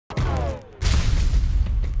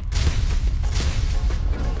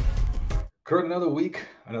Kurt, another week,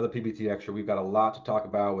 another PBT Extra. We've got a lot to talk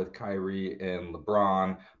about with Kyrie and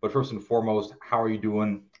LeBron. But first and foremost, how are you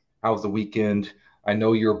doing? How was the weekend? I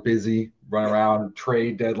know you're busy, running around,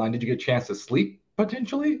 trade deadline. Did you get a chance to sleep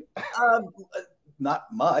potentially? Um, Not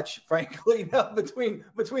much, frankly, no, between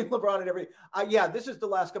LeBron and everything. Yeah, this is the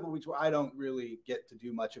last couple of weeks where I don't really get to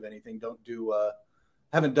do much of anything.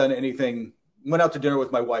 Haven't done anything. Went out to dinner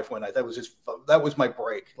with my wife one night. That was my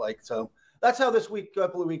break. So that's how this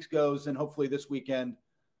couple of weeks goes, and hopefully this weekend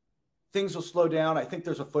things will slow down. I think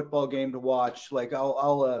there's a football game to watch. There's a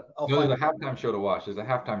halftime show to watch. There's a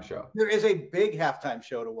halftime show. There is a big halftime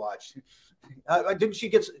show to watch.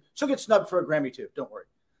 She'll get snubbed for a Grammy too. Don't worry.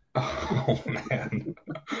 Oh man,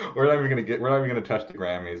 we're not even gonna touch the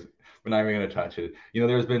Grammys. We're not even gonna touch it.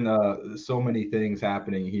 There's been so many things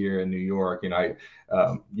happening here in New York. You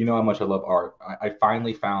know how much I love art. I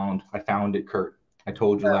finally found it, Kurt. I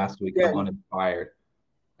told you last week I'm uninspired.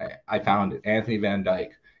 I found it, Anthony Van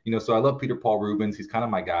Dyke. So I love Peter Paul Rubens. He's kind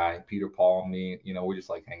of my guy. Peter Paul and me, we just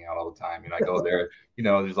like hang out all the time. I go there,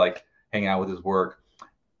 just like hang out with his work.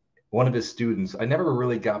 One of his students, I never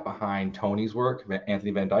really got behind Tony's work,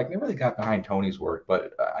 Anthony Van Dyke. Never really got behind Tony's work,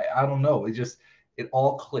 but I don't know. It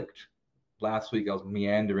all clicked. Last week, I was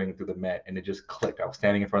meandering through the Met, and it just clicked. I was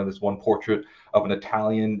standing in front of this one portrait of an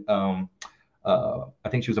Italian, I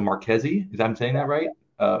think she was a Marchese. Is I'm saying that right?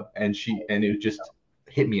 And it just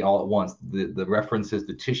hit me all at once. The references,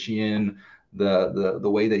 the Titian, the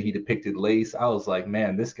way that he depicted lace. I was like,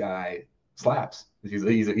 man, this guy slaps.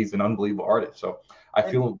 He's an unbelievable artist. So I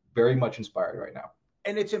feel very much inspired right now.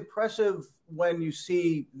 And it's impressive when you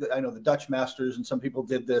see, I know the Dutch masters and some people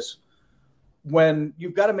did this, when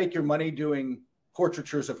you've got to make your money doing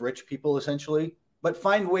portraitures of rich people, essentially, but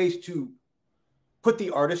find ways to put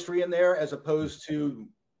the artistry in there as opposed to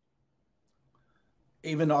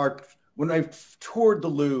even art. When I toured the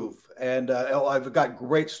Louvre, and I've got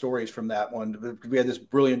great stories from that one. We had this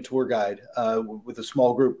brilliant tour guide with a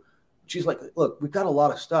small group. She's like, look, we've got a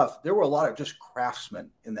lot of stuff. There were a lot of just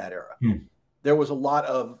craftsmen in that era. There was a lot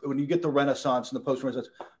of, when you get the Renaissance and the post-Renaissance,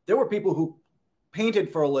 there were people who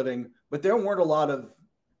painted for a living, but there weren't a lot of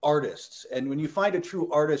artists. And when you find a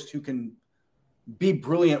true artist who can be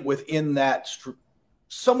brilliant within that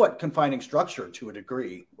somewhat confining structure to a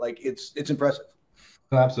degree, it's impressive.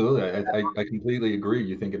 Absolutely. I completely agree.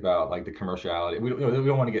 You think about like the commerciality. We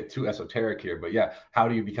don't want to get too esoteric here, but yeah, how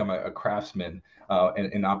do you become a craftsman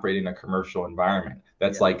and operate in a commercial environment?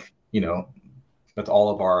 That's that's all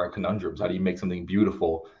of our conundrums. How do you make something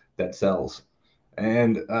beautiful that sells?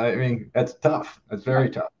 And I mean, that's tough. That's very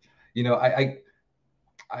tough. I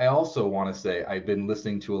also want to say I've been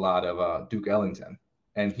listening to a lot of Duke Ellington.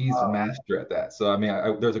 And he's a master at that. So, I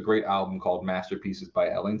mean, there's a great album called Masterpieces by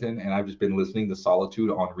Ellington, and I've just been listening to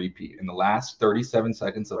Solitude on repeat. In the last 37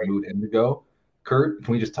 seconds of Mood Indigo, Kurt,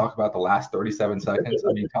 can we just talk about the last 37 seconds?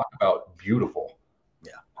 I mean, talk about beautiful.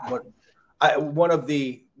 Yeah.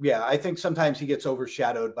 I think sometimes he gets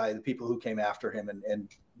overshadowed by the people who came after him, and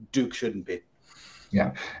Duke shouldn't be.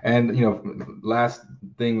 Yeah. And, last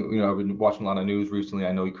thing, I've been watching a lot of news recently.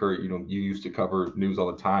 I know, Kurt, you used to cover news all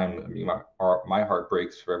the time. I mean, my heart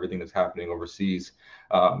breaks for everything that's happening overseas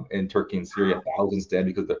in Turkey and Syria. Thousands dead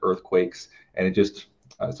because of the earthquakes. And it just,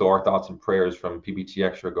 so our thoughts and prayers from PBT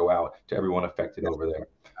Extra go out to everyone affected over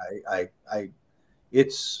there.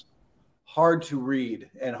 It's hard to read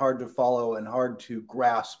and hard to follow and hard to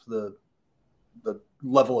grasp the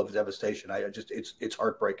level of devastation. It's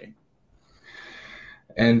heartbreaking.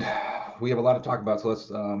 And we have a lot to talk about,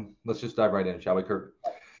 so let's just dive right in, shall we, Kurt?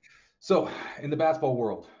 So, in the basketball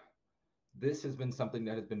world, this has been something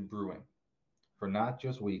that has been brewing for not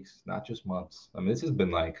just weeks, not just months. I mean, this has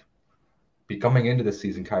been coming into the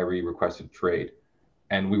season, Kyrie requested trade.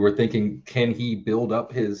 And we were thinking, can he build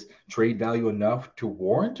up his trade value enough to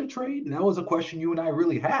warrant a trade? And that was a question you and I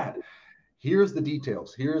really had. Here's the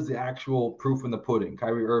details. Here's the actual proof in the pudding.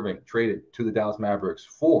 Kyrie Irving traded to the Dallas Mavericks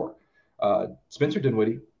for Spencer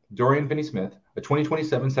Dinwiddie, Dorian Finney-Smith, a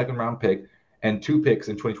 2027 second-round pick, and 2 picks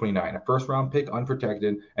in 2029, a first-round pick,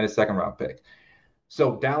 unprotected, and a second-round pick.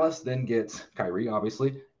 So Dallas then gets Kyrie,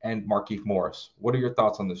 obviously, and Markieff Morris. What are your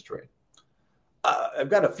thoughts on this trade?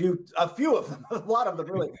 I've got a few of them, a lot of them,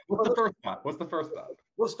 really. What's the first thought?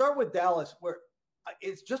 We'll start with Dallas, where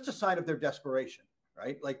it's just a sign of their desperation,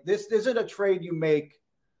 right? Like, this isn't a trade you make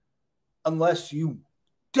unless you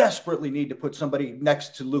desperately need to put somebody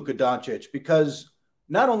next to Luka Doncic, because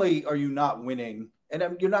not only are you not winning, and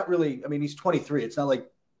you're not really, I mean, he's 23. It's not like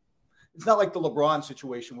the LeBron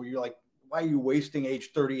situation where you're like, why are you wasting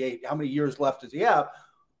age 38? How many years left does he have?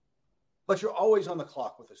 But you're always on the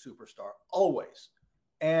clock with a superstar, always.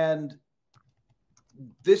 And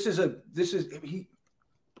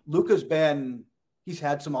Luka's he's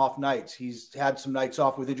had some off nights. He's had some nights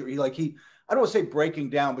off with injury. I don't want to say breaking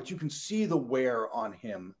down, but you can see the wear on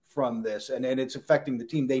him from this, and it's affecting the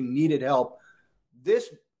team. They needed help.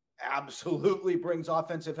 This absolutely brings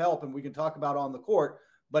offensive help, and we can talk about on the court,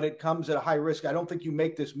 but it comes at a high risk. I don't think you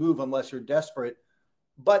make this move unless you're desperate,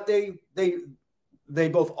 but they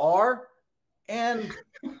both are, and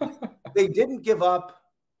they didn't give up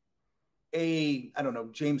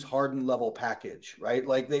James Harden level package, right?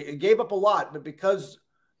 Like they gave up a lot, but because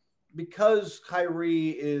Kyrie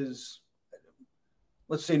is,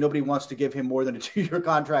 let's say nobody wants to give him more than a 2-year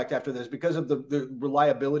contract after this because of the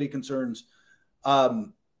reliability concerns.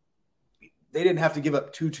 They didn't have to give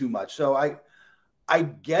up too much. So I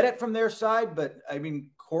get it from their side, but I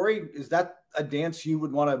mean, Corey, is that a dance you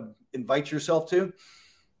would want to invite yourself to?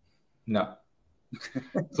 No.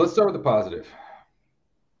 So let's start with the positive.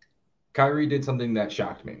 Kyrie did something that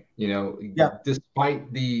shocked me,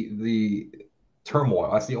 despite the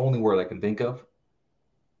turmoil. That's the only word I can think of.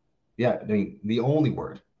 Yeah, I mean, the only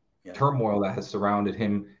word, turmoil that has surrounded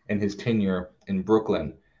him and his tenure in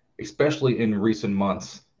Brooklyn, especially in recent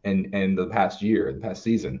months and the past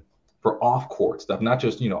season, for off-court stuff, not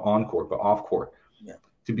just, on-court, but off-court,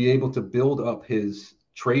 to be able to build up his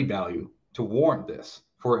trade value to warrant this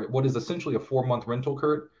for what is essentially a 4-month rental,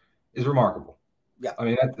 Kurt, is remarkable. Yeah.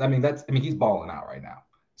 I mean, he's balling out right now.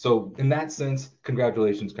 So in that sense,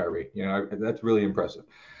 congratulations, Kyrie. That's really impressive.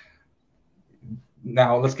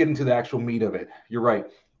 Now let's get into the actual meat of it. You're right.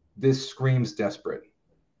 This screams desperate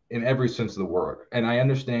in every sense of the word. And I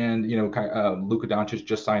understand, Luka Doncic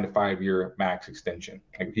just signed a 5-year max extension.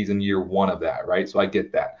 He's in year 1 of that, right? So I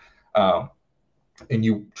get that. And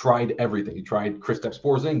you tried everything. You tried Kristaps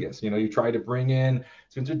Porzingis. You tried to bring in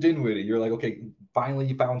Spencer Dinwiddie. You're like, okay, finally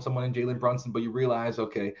you found someone in Jalen Brunson, but you realize,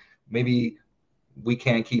 okay, maybe we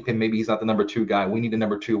can't keep him. Maybe he's not the number 2 guy. We need a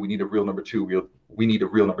number 2. We need a real number 2. We need a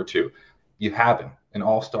real number 2. You have him, an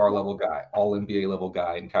all-star level guy, all NBA level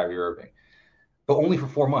guy in Kyrie Irving, but only for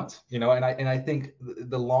 4 months. And I think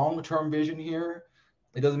the long-term vision here,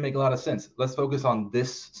 it doesn't make a lot of sense. Let's focus on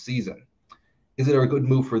this season. Is it a good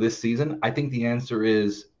move for this season? I think the answer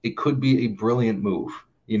is it could be a brilliant move.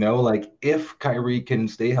 Like if Kyrie can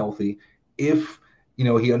stay healthy, if,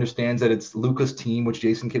 he understands that it's Luka's team, which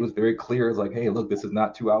Jason Kidd was very clear is like, hey, look, this is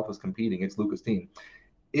not 2 alphas competing. It's Luka's team.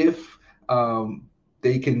 If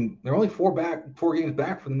they're only 4 games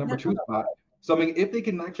back from the number 2 spot. So, I mean, if they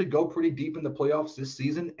can actually go pretty deep in the playoffs this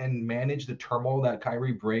season and manage the turmoil that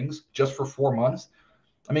Kyrie brings just for 4 months,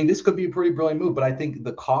 I mean, this could be a pretty brilliant move, but I think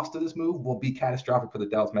the cost of this move will be catastrophic for the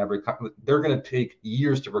Dallas Mavericks. They're going to take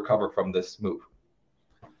years to recover from this move.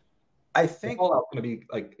 I think it's going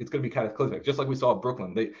to be cataclysmic, just like we saw at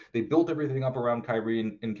Brooklyn. They built everything up around Kyrie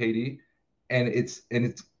and KD, and it's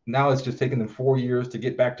now it's just taken them 4 years to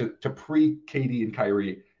get back to pre-KD and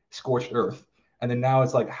Kyrie scorched earth. And then now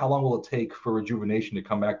it's like, how long will it take for rejuvenation to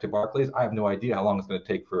come back to Barclays? I have no idea how long it's going to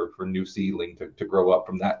take for new seedling to grow up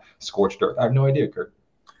from that scorched earth. I have no idea, Kurt.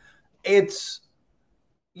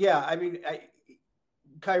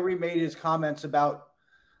 Kyrie made his comments about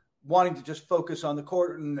wanting to just focus on the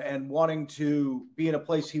court and wanting to be in a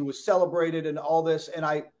place he was celebrated and all this.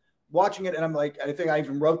 And watching it, and I'm like, I think I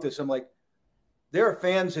even wrote this. I'm like, there are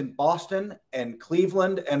fans in Boston and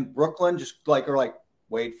Cleveland and Brooklyn are like,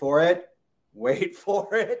 wait for it.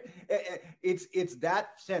 It's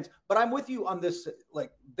that sense. But I'm with you on this.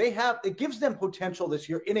 Like it gives them potential this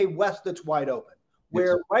year in a West that's wide open,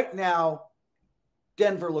 where right now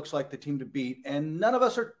Denver looks like the team to beat, and none of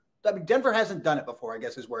us are. I mean, Denver hasn't done it before, I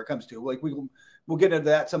guess, is where it comes to. Like we'll get into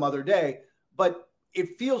that some other day, but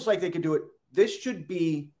it feels like they could do it. This should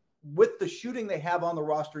be, with the shooting they have on the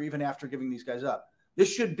roster, even after giving these guys up,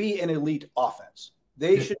 this should be an elite offense.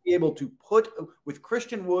 They should be able to put, with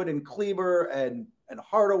Christian Wood and Kleber and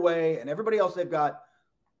Hardaway and everybody else they've got,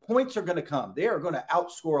 points are going to come. They are going to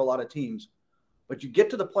outscore a lot of teams. But you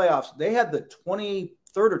get to the playoffs, they had the 23rd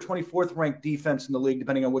or 24th ranked defense in the league,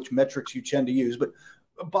 depending on which metrics you tend to use, but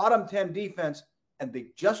bottom 10 defense, and they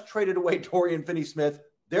just traded away Dorian Finney-Smith,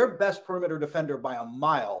 their best perimeter defender by a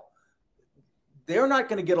mile. They're not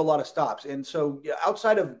going to get a lot of stops. And so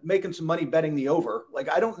outside of making some money betting the over,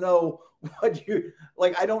 I don't know I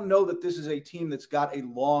don't know that this is a team that's got a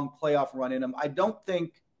long playoff run in them. I don't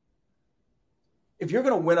think if you're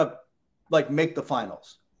going to win make the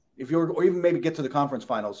finals, or even maybe get to the conference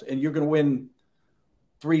finals, and you're going to win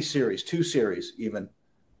 2 series even,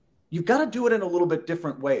 you've got to do it in a little bit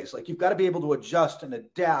different ways. You've got to be able to adjust and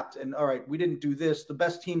adapt. And all right, we didn't do this. The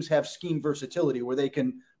best teams have scheme versatility where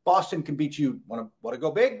Boston can beat you. Want to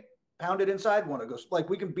go big, pound it inside, want to go,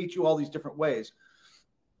 we can beat you all these different ways.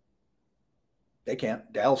 They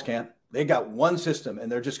can't. Dallas can't. They got one system,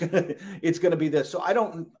 and they're just gonna. It's gonna be this. So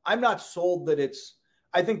I'm not sold that it's.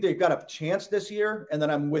 I think they've got a chance this year, and then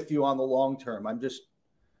I'm with you on the long term. I'm just.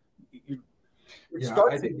 It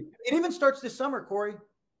even starts this summer, Corey.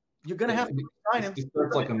 You're going to have to sign him. It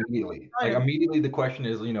starts like immediately. Like immediately, the question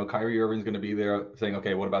is, Kyrie Irving's going to be there saying,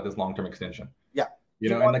 okay, what about this long-term extension? Yeah.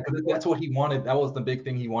 And that's what he wanted. That was the big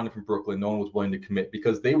thing he wanted from Brooklyn. No one was willing to commit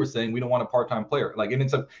because they were saying we don't want a part-time player. And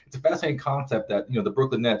it's a fascinating concept that the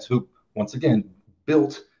Brooklyn Nets, who once again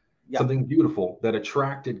built something beautiful that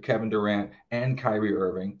attracted Kevin Durant and Kyrie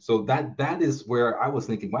Irving. So that is where I was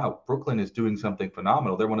thinking, wow, Brooklyn is doing something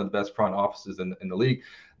phenomenal. They're one of the best front offices in the league.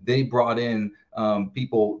 They brought in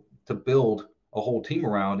people to build a whole team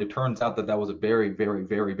around. It turns out that was a very, very,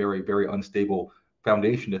 very, very, very unstable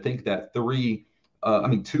foundation to think that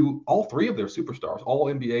all three of their superstars, all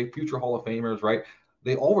NBA, future Hall of Famers, right?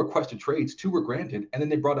 They all requested trades. 2 were granted, and then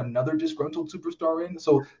they brought another disgruntled superstar in.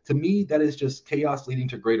 So to me, that is just chaos leading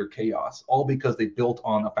to greater chaos, all because they built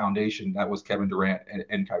on a foundation that was Kevin Durant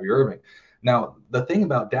and Kyrie Irving. Now, the thing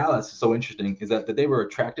about Dallas is so interesting is that they were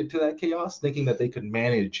attracted to that chaos, thinking that they could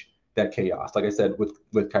manage that chaos. Like I said,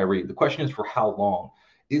 with Kyrie, the question is for how long?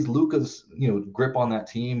 Is Luka's grip on that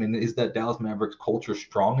team, and is that Dallas Mavericks culture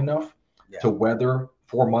strong enough to weather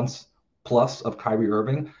 4 months plus of Kyrie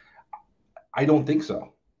Irving? I don't think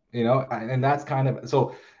so. And that's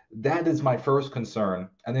so that is my first concern.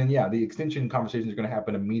 And then the extension conversations are going to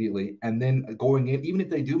happen immediately, and then going in, even if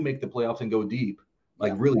they do make the playoffs and go deep,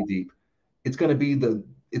 really deep, it's going to be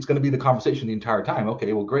the conversation the entire time.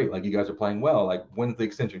 Okay, well, great. You guys are playing well. When's the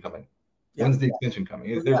extension coming? When's the extension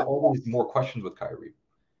coming? There's always more questions with Kyrie.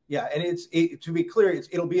 Yeah, and to be clear,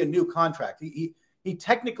 it'll be a new contract. He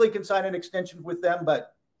technically can sign an extension with them,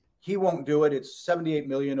 but he won't do it. It's $78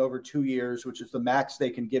 million over 2 years, which is the max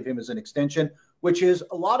they can give him as an extension, which is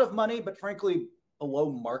a lot of money, but frankly,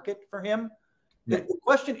 below market for him. Yeah. The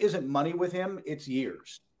question isn't money with him; it's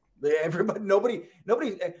years. Nobody's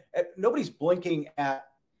blinking at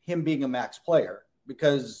him being a max player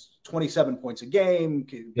because 27 points a game.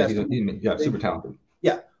 Super talented.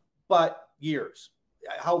 Yeah, but years.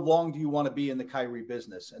 How long do you want to be in the Kyrie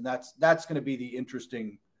business? And that's going to be the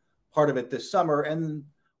interesting part of it this summer. And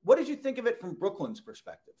what did you think of it from Brooklyn's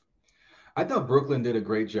perspective? I thought Brooklyn did a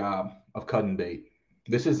great job of cutting bait.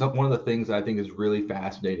 This is one of the things I think is really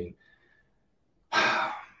fascinating.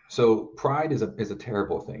 So pride is a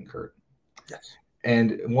terrible thing, Kurt. Yes.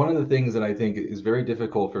 And one of the things that I think is very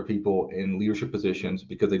difficult for people in leadership positions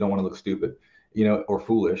because they don't want to look stupid, or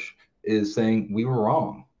foolish, is saying we were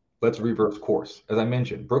wrong. Let's reverse course. As I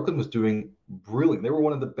mentioned, Brooklyn was doing brilliant. They were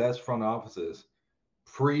one of the best front offices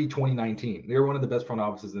pre-2019. They were one of the best front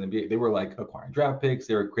offices in the NBA. They were acquiring draft picks.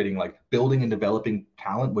 They were creating building and developing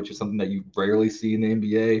talent, which is something that you rarely see in the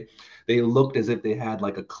NBA. They looked as if they had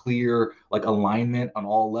a clear alignment on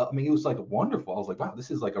all levels. I mean, it was wonderful. I was wow,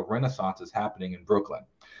 this is a renaissance is happening in Brooklyn.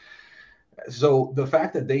 So the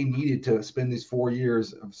fact that they needed to spend these 4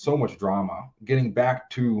 years of so much drama, getting back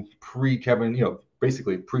to pre-Kevin,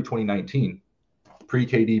 basically pre-2019,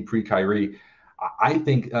 pre-KD, pre-Kyrie, I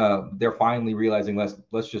think they're finally realizing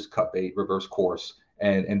let's just cut bait, reverse course,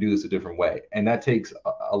 and do this a different way. And that takes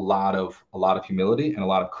a lot of humility and a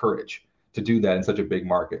lot of courage to do that in such a big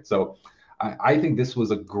market. So I think this was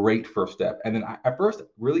a great first step. And then at first,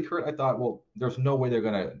 really, Kurt, I thought, well, there's no way they're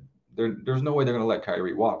gonna let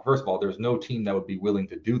Kyrie walk. First of all, there's no team that would be willing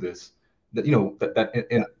to do this.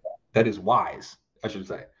 That is wise, I should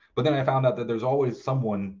say. But then I found out that there's always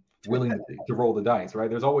someone willing to roll the dice, right?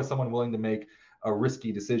 There's always someone willing to make a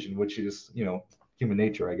risky decision, which is, human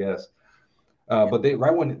nature, I guess. But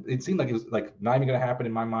right when it seemed like it was not even going to happen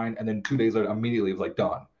in my mind, and then 2 days later, immediately it was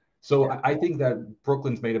done. So I think that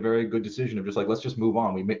Brooklyn's made a very good decision of just let's just move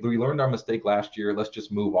on. We learned our mistake last year. Let's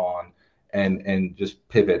just move on and just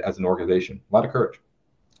pivot as an organization. A lot of courage.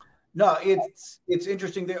 No, it's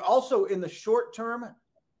interesting. They also in the short term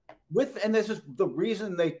and this is the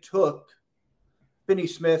reason they took Finney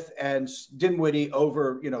Smith and Dinwiddie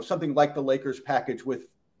over, something like the Lakers package with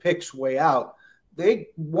picks way out. They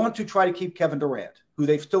want to try to keep Kevin Durant, who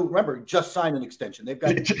they've still, remember, just signed an extension. They've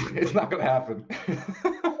got it's not going to happen.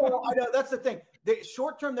 I know that's the thing.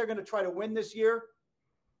 Short term, they're going to try to win this year.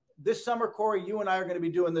 This summer, Corey, you and I are going to be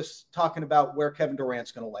doing this, talking about where Kevin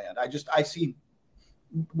Durant's going to land. I see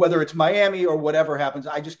whether it's Miami or whatever happens.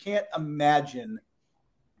 I just can't imagine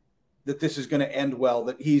that this is going to end well.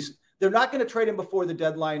 They're not going to trade him before the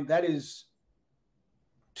deadline. That is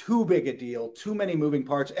too big a deal, too many moving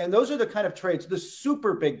parts. And those are the kind of trades, the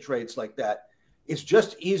super big trades like that. It's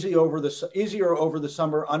just easier over the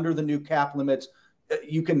summer under the new cap limits.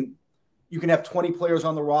 You can you can have 20 players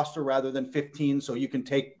on the roster rather than 15. So you can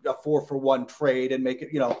take a 4-for-1 trade and make it,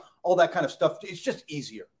 all that kind of stuff. It's just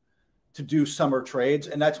easier to do summer trades.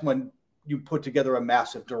 And that's when you put together a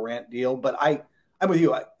massive Durant deal. But I'm with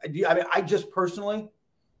you. I just personally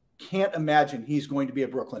can't imagine he's going to be a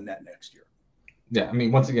Brooklyn Net next year. Yeah. I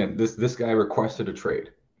mean, once again, this guy requested a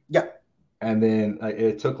trade. Yeah. And then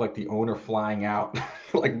it took like the owner flying out,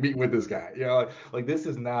 like meet with this guy. Like this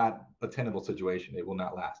is not a tenable situation. It will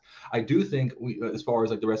not last. I do think as far as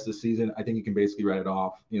like the rest of the season, I think you can basically write it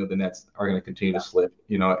off. The Nets are going to continue to slip.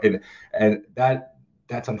 And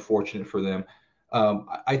that's unfortunate for them.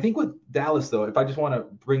 I think with Dallas though, if I just want to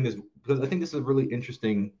bring this because I think this is a really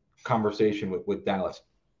interesting conversation with Dallas.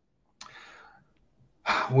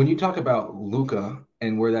 When you talk about Luka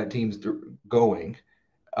and where that team's going.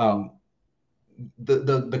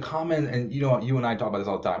 The common, and you and I talk about this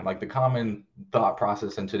all the time, like the common thought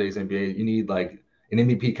process in today's NBA, you need like an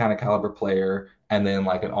MVP kind of caliber player, and then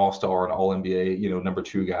like an all-star, an all-NBA, number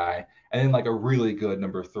 2 guy, and then like a really good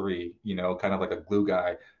number 3, kind of like a glue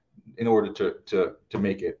guy in order to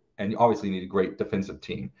make it. And you obviously need a great defensive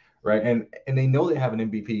team, right? And they know they have an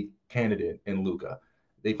MVP candidate in Luka.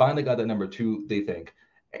 They finally got that number 2, they think.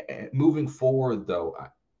 Moving forward though,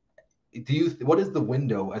 what is the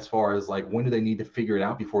window as far as like when do they need to figure it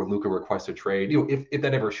out before Luka requests a trade? If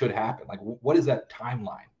that ever should happen, like what is that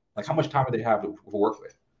timeline? Like how much time do they have to work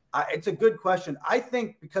with? It's a good question. I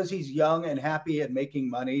think because he's young and happy and making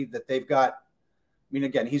money that they've got. I mean,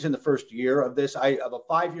 again, he's in the first year of this. I have a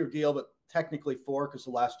 5-year deal, but technically 4 because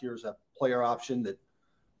the last year is a player option. That,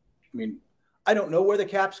 I mean, I don't know where the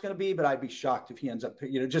cap's going to be, but I'd be shocked if he ends up.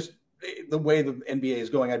 Just the way the NBA is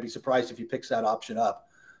going, I'd be surprised if he picks that option up.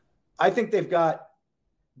 I think they've got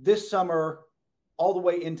this summer all the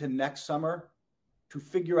way into next summer to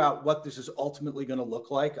figure out what this is ultimately going to look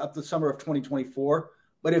like up the summer of 2024.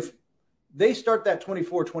 But if they start that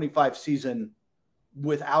 24-25 season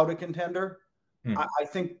without a contender, I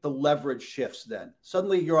think the leverage shifts then.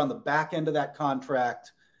 Suddenly you're on the back end of that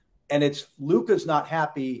contract and it's Luka's not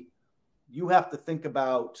happy. You have to think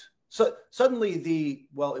about suddenly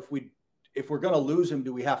if we're going to lose him,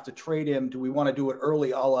 do we have to trade him? Do we want to do it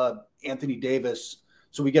early, a la Anthony Davis,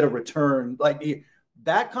 so we get a return? Like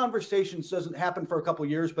that conversation doesn't happen for a couple of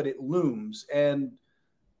years, but it looms. And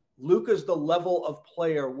Luka's the level of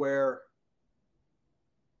player where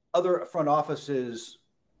other front offices,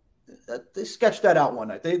 they sketch that out one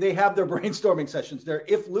night. They have their brainstorming sessions there.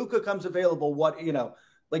 If Luka comes available,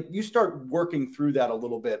 like you start working through that a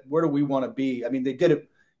little bit. Where do we want to be? I mean, they did it.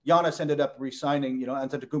 Giannis ended up re-signing,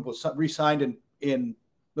 Antetokounmpo re-signed in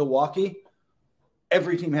Milwaukee.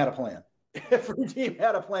 Every team had a plan. Every team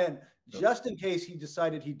had a plan just in case he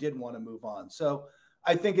decided he did want to move on. So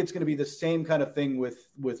I think it's going to be the same kind of thing with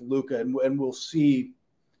Luka, and we'll see,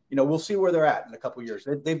 we'll see where they're at in a couple of years.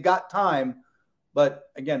 They've got time, but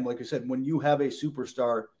again, like I said, when you have a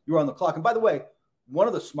superstar, you're on the clock. And by the way, one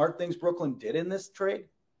of the smart things Brooklyn did in this trade,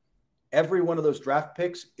 every one of those draft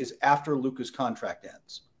picks is after Luka's contract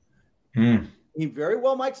ends. He very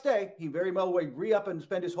well might stay. He very well will re-up and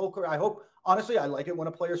spend his whole career. I hope, honestly, I like it when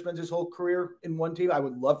a player spends his whole career in one team. I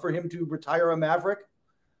would love for him to retire a Maverick.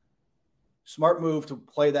 Smart move to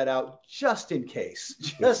play that out just in case.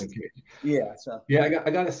 Just in case. Yeah. So yeah, I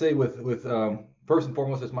got to say with first and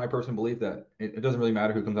foremost, it's my personal belief that it doesn't really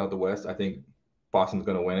matter who comes out of the West. I think Boston's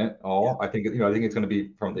going to win it all. Yeah. I think it's going to be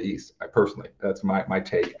from the East. Personally, that's my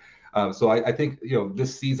take. So I think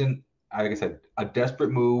this season, like I said, a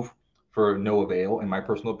desperate move for no avail, in my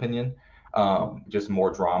personal opinion, just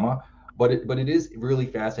more drama. But it is really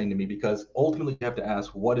fascinating to me because ultimately you have to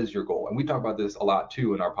ask, what is your goal? And we talk about this a lot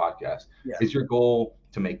too in our podcast. Yeah. Is your goal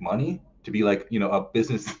to make money, to be like a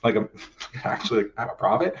business, like actually have a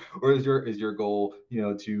profit, or is your goal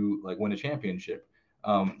to like win a championship?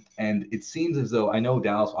 And it seems as though, I know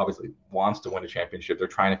Dallas obviously wants to win a championship. They're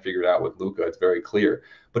trying to figure it out with Luka. It's very clear.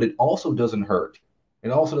 But it also doesn't hurt. It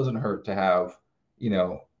also doesn't hurt to have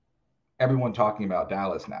everyone talking about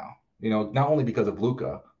Dallas now, not only because of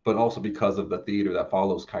Luka, but also because of the theater that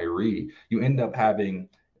follows Kyrie. You end up having,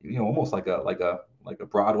 almost like a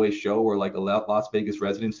Broadway show or like a Las Vegas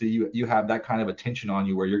residency. You have that kind of attention on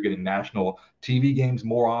you where you're getting national TV games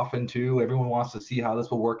more often too. Everyone wants to see how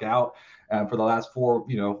this will work out for the last 4,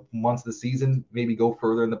 months of the season, maybe go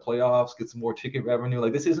further in the playoffs, get some more ticket revenue.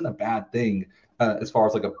 Like this isn't a bad thing as far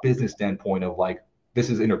as like a business standpoint of like, this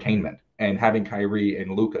is entertainment, and having Kyrie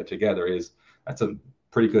and Luka together that's a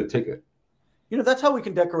pretty good ticket. That's how we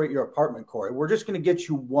can decorate your apartment, Corey. We're just going to get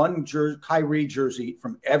you one Kyrie jersey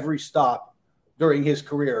from every stop during his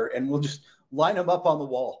career, and we'll just line them up on the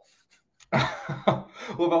wall.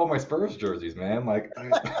 What about all my Spurs jerseys, man? Like,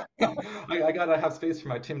 I gotta have space for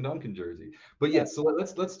my Tim Duncan jersey. But yes, so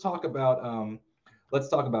let's talk about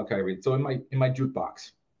Kyrie. So in my jukebox,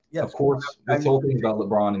 of Yes. course, I this mean, whole thing is about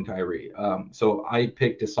LeBron and Kyrie. So I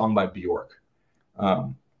picked a song by Bjork.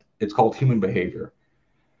 Um, it's called Human Behavior,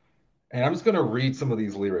 and I'm just gonna read some of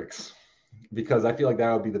these lyrics because I feel like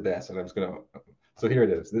that would be the best. And I'm just gonna. So here it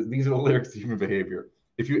is. These are the lyrics to Human Behavior.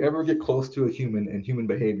 If you ever get close to a human and human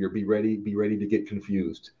behavior, be ready to get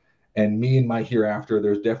confused. And me and my hereafter,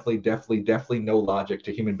 there's definitely no logic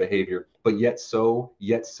to human behavior, but yet so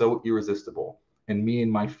irresistible. And me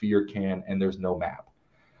and my fear can, and there's no map.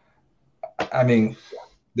 I mean,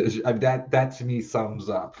 that to me sums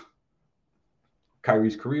up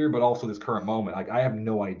Kyrie's career, but also this current moment. Like, I have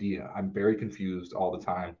no idea. I'm very confused all the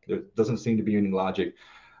time. There doesn't seem to be any logic,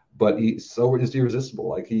 but he's so is irresistible.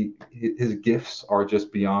 Like, his gifts are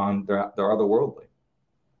just beyond, they're otherworldly.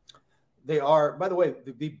 they are, by the way,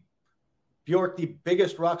 the Bjork, the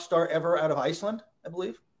biggest rock star ever out of Iceland, I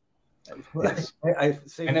believe. Yes. I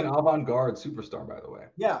say, And an avant-garde superstar, by the way.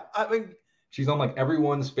 yeah. I mean, She's on like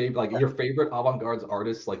everyone's favorite, like your favorite avant-garde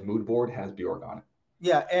artist, like mood board has Bjork on it.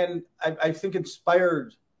 yeah, and I think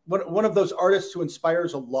inspired one of those artists who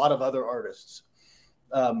inspires a lot of other artists.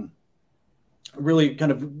 Really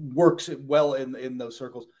kind of works well in those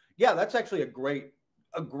circles. Yeah, that's actually a great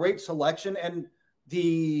selection, and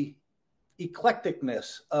the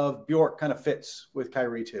eclecticness of Bjork kind of fits with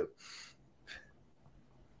Kyrie too.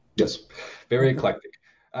 Yes, very eclectic.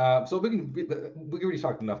 So we already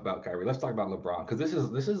talked enough about Kyrie. Let's talk about LeBron because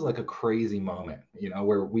this is like a crazy moment,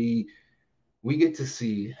 where we get to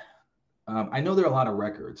see. I know there are a lot of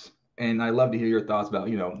records, and I love to hear your thoughts about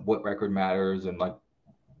what record matters and like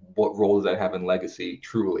what role does that have in legacy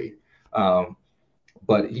truly. Um,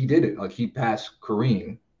 but he did it. Like, he passed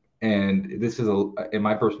Kareem, and this is in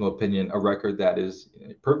my personal opinion, a record that is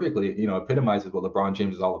perfectly, epitomizes what LeBron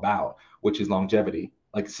James is all about, which is longevity,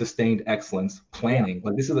 like sustained excellence, Yeah, planning.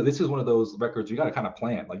 Like, this is one of those records you got to kind of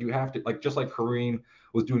plan. Like, you have to, like, just like Kareem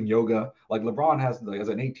was doing yoga, like LeBron has, like, as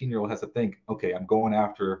an 18-year-old has to think, okay, I'm going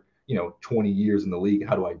after 20 years in the league.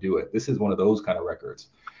 How do I do it? This is one of those kind of records.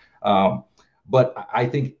 Um, but I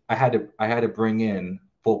think I had to bring in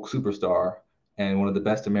folk superstar and one of the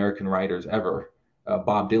best American writers ever,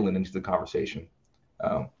 Bob Dylan, into the conversation.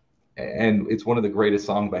 Um, and it's one of the greatest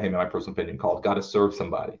songs by him, in my personal opinion, called "Gotta Serve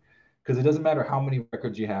Somebody," because it doesn't matter how many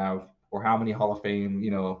records you have or how many Hall of Fame,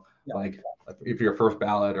 yeah. like if you're first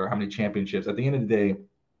ballot or how many championships. At the end of the day,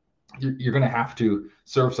 you're going to have to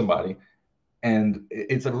serve somebody, and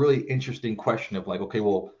it's a really interesting question of like, okay,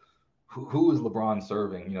 well, who is LeBron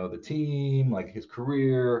serving? The team, like his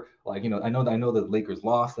career, like I know the Lakers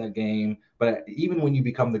lost that game, but even when you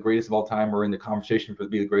become the greatest of all time or in the conversation for to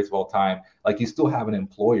be the greatest of all time, like you still have an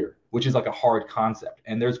employer, which is like a hard concept.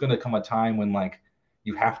 And there's going to come a time when like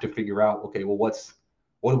you have to figure out, okay, well,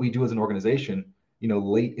 what do we do as an organization?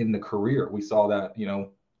 Late in the career, we saw that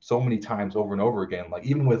so many times over and over again. Like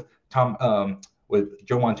even with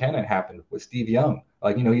Joe Montana, it happened with Steve Young.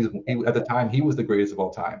 Like at the time he was the greatest of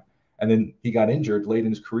all time, and then he got injured late in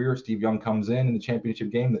his career. Steve Young comes in the championship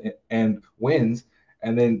game and wins,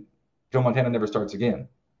 and then Joe Montana never starts again.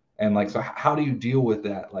 And like, so how do you deal with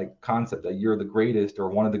that like concept that you're the greatest or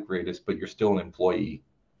one of the greatest, but you're still an employee?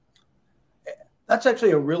 That's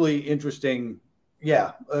actually a really interesting,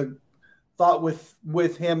 yeah, thought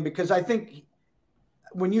with him, because I think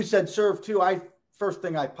when you said serve too, first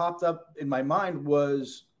thing I popped up in my mind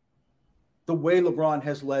was the way LeBron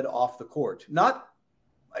has led off the court. Not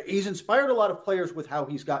He's inspired a lot of players with how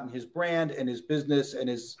he's gotten his brand and his business and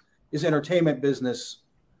his entertainment business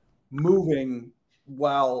moving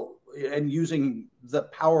while and using the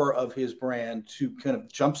power of his brand to kind of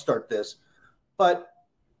jumpstart this. But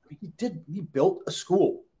he built a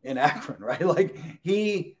school in Akron, right? Like,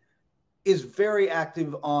 he is very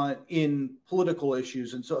active in political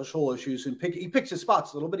issues and social issues, and he picks his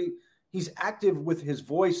spots a little bit. He's active with his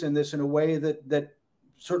voice in this in a way that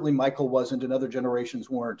certainly Michael wasn't and other generations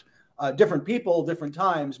weren't. Different people, different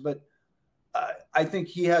times, but I think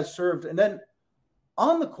he has served. And then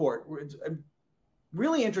on the court, a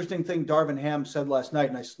really interesting thing Darvin Ham said last night,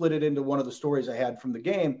 and I slid it into one of the stories I had from the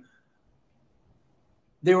game.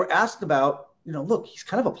 They were asked about, look, he's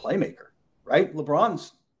kind of a playmaker, right?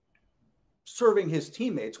 LeBron's serving his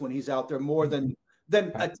teammates when he's out there more than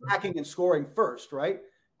attacking and scoring first, right?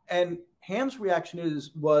 And Ham's reaction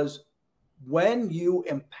was, when you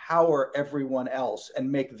empower everyone else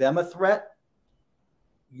and make them a threat,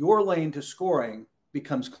 your lane to scoring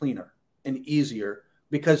becomes cleaner and easier,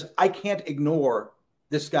 because I can't ignore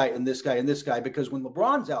this guy and this guy and this guy, because when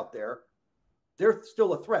LeBron's out there, they're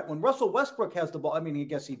still a threat. When Russell Westbrook has the ball, I mean, I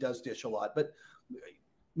guess he does dish a lot, but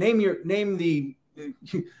there's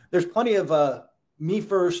plenty of me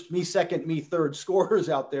first, me second, me third scorers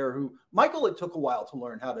out there who Michael, it took a while to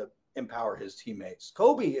learn how to empower his teammates.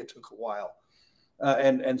 Kobe, it took a while.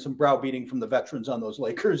 And some browbeating from the veterans on those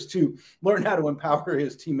Lakers to learn how to empower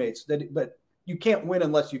his teammates. But you can't win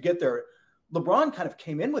unless you get there. LeBron kind of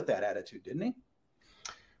came in with that attitude, didn't he?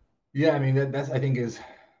 Yeah, I mean that's I think is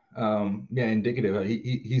indicative.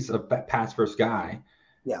 He's a pass first guy.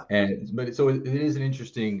 Yeah, but so it is an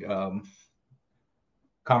interesting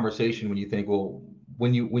conversation when you think, well,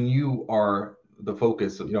 when you are the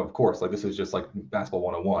focus, of course, like this is just like basketball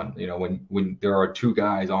 101. When there are two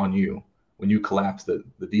guys on you. When you collapse the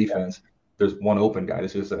defense, there's one open guy.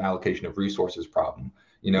 This is just an allocation of resources problem,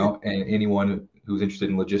 and anyone who's interested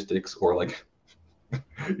in logistics or like,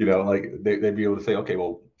 like they'd be able to say, okay,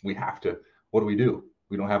 well, we have to, what do we do?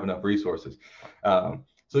 We don't have enough resources.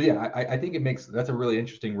 So yeah, I think that's a really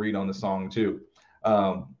interesting read on the song too.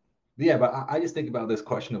 But I just think about this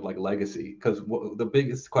question of like legacy, because the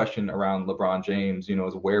biggest question around LeBron James,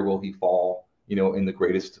 is where will he fall, in the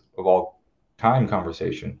greatest of all time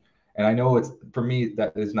conversation. And I know for me,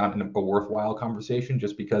 that is not a worthwhile conversation,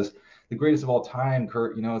 just because the greatest of all time,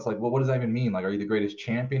 Kurt, it's like, well, what does that even mean? Like, are you the greatest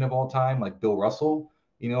champion of all time? Like Bill Russell,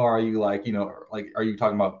 are you like, are you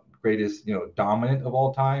talking about greatest, dominant of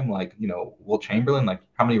all time? Like, Will Chamberlain, like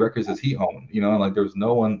how many records does he own? And like, there's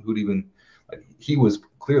no one who'd even, like, he was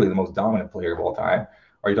clearly the most dominant player of all time.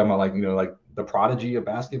 Are you talking about like, like the prodigy of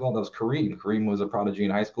basketball? That was Kareem. Kareem was a prodigy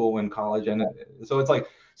in high school and college. And so it's like,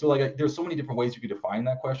 there's so many different ways you could define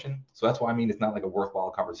that question. So that's why I mean it's not like a worthwhile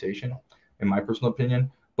conversation, in my personal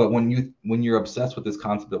opinion. But when you're obsessed with this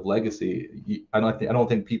concept of legacy, I don't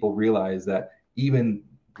think people realize that even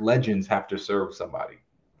legends have to serve somebody.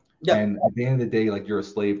 Yeah. And at the end of the day, like, you're a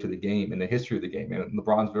slave to the game and the history of the game. And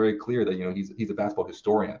LeBron's very clear that he's a basketball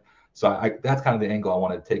historian. So that's kind of the angle I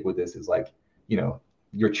want to take with this is like,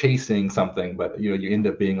 you're chasing something, but you end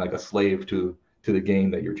up being like a slave to the game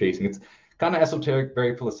that you're chasing. It's kind of esoteric,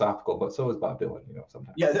 very philosophical, but so is Bob Dylan,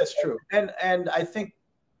 sometimes. Yeah, that's true. And I think,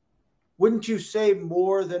 wouldn't you say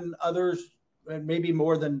more than others, and maybe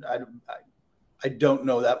more than, I don't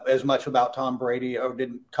know that as much about Tom Brady or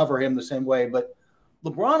didn't cover him the same way, but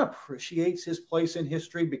LeBron appreciates his place in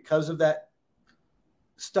history because of that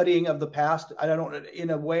studying of the past. In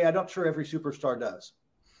a way, I'm not sure every superstar does.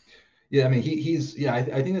 Yeah, I mean, I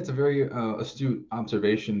think that's a very astute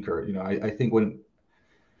observation, Kurt. I think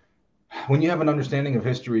when you have an understanding of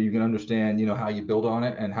history, you can understand, how you build on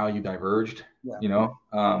it and how you diverged,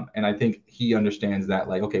 and I think he understands that,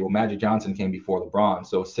 like, okay, well, Magic Johnson came before LeBron,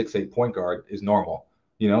 so a 6'8" point guard is normal,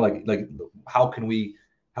 like how can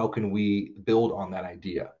we build on that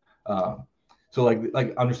idea? So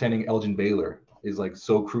like understanding Elgin Baylor is like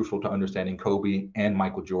so crucial to understanding Kobe and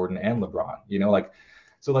Michael Jordan and LeBron,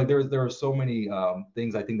 so like there are so many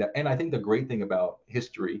things I think that, and I think the great thing about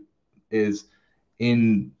history is,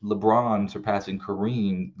 in LeBron surpassing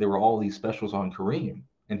Kareem, there were all these specials on Kareem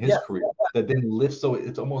in his career that then lift. So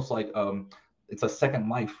it's almost like it's a second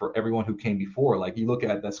life for everyone who came before. Like, you look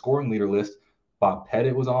at that scoring leader list, Bob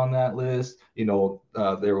Pettit was on that list.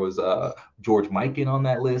 There was George Mikan on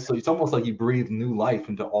that list. So it's almost like you breathe new life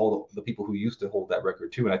into all the people who used to hold that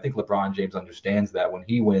record too. And I think LeBron James understands that when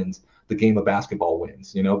he wins, the game of basketball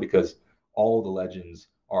wins, because all the legends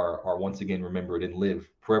are once again remembered and live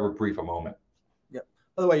forever brief a moment.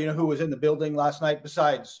 By the way, who was in the building last night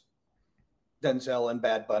besides Denzel and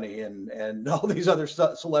Bad Bunny and all these other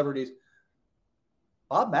celebrities?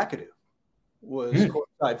 Bob McAdoo was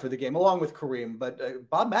courtside for the game, along with Kareem. But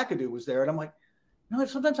Bob McAdoo was there, and I'm like,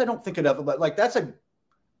 sometimes I don't think of it, but like that's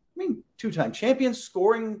two-time champion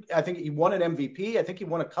scoring. I think he won an MVP. I think he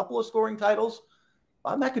won a couple of scoring titles.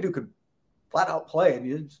 Bob McAdoo could flat out play, and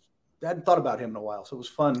you hadn't thought about him in a while, so it was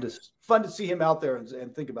fun to see him out there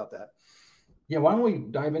and think about that. Yeah, why don't we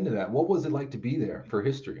dive into that? What was it like to be there for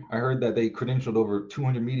history? I heard that they credentialed over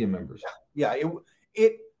 200 media members. Yeah,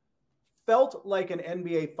 it felt like an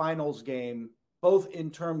NBA Finals game, both in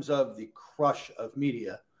terms of the crush of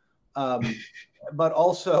media, but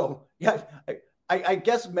also, I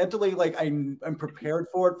guess mentally, like I'm prepared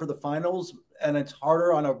for it for the finals, and it's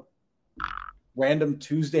harder on a random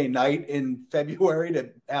Tuesday night in February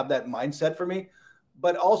to have that mindset for me,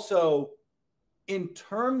 but also, in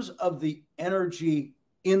terms of the energy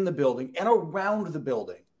in the building and around the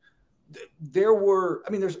building,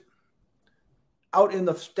 there's out in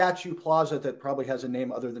the Statue Plaza that probably has a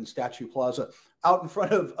name other than Statue Plaza, out in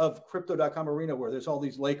front of Crypto.com Arena, where there's all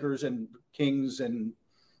these Lakers and Kings and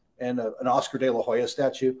an Oscar de la Hoya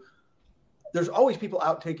statue. there's always people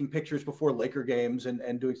out taking pictures before Laker games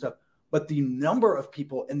and doing stuff, but the number of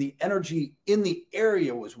people and the energy in the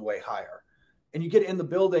area was way higher. And you get in the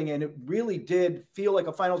building, and it really did feel like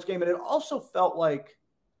a finals game. And it also felt like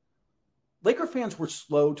Laker fans were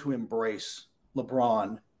slow to embrace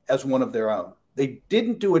LeBron as one of their own. They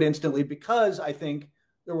didn't do it instantly because I think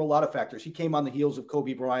there were a lot of factors. He came on the heels of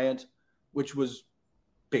Kobe Bryant, which was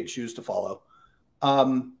big shoes to follow.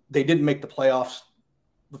 They didn't make the playoffs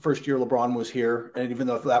the first year LeBron was here, and even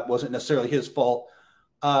though that wasn't necessarily his fault.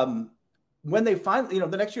 When they finally,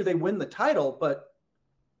 the next year they win the title, but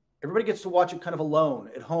everybody gets to watch it kind of alone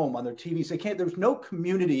at home on their TVs. There's no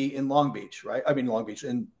community in Long Beach, right? I mean, Long Beach,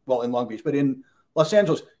 in Long Beach, but in Los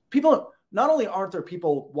Angeles, people, not only aren't there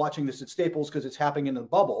people watching this at Staples because it's happening in the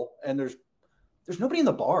bubble, and there's nobody in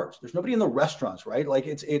the bars, there's nobody in the restaurants, right? Like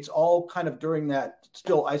it's all kind of during that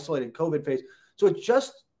still isolated COVID phase. So it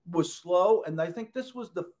just was slow. And I think this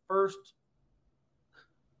was the first,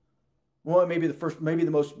 maybe the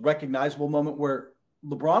most recognizable moment where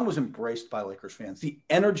LeBron was embraced by Lakers fans. The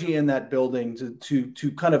energy in that building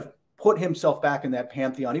to kind of put himself back in that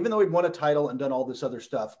pantheon, even though he'd won a title and done all this other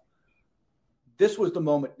stuff. This was the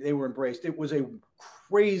moment they were embraced. It was a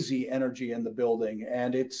crazy energy in the building,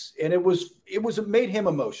 and it made him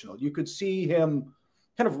emotional. You could see him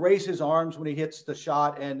kind of raise his arms when he hits the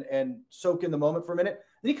shot and soak in the moment for a minute.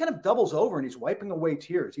 Then he kind of doubles over and he's wiping away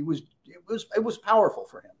tears. It was powerful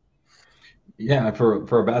for him. Yeah, for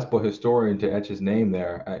a basketball historian to etch his name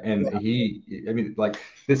there, and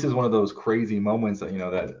this is one of those crazy moments that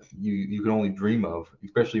that you can only dream of,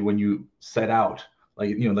 especially when you set out.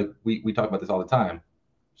 Like we talk about this all the time.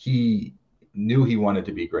 He knew he wanted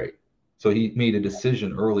to be great, so he made a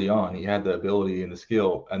decision early on. He had the ability and the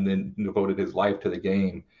skill, and then devoted his life to the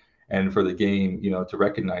game, and for the game, to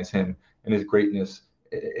recognize him and his greatness.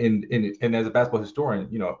 And as a basketball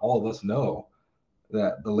historian, all of us know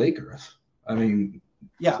that the Lakers. I mean,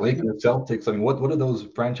 yeah, Lakers, Celtics. I mean, what do those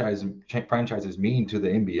franchises mean to the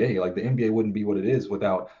NBA? Like the NBA wouldn't be what it is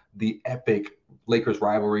without the epic Lakers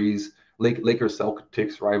rivalries, Lakers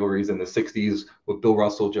Celtics rivalries in the '60s with Bill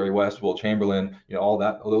Russell, Jerry West, Will Chamberlain, all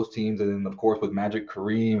those teams, and then of course with Magic,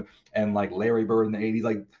 Kareem, and like Larry Bird in the '80s.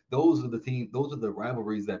 Like those are the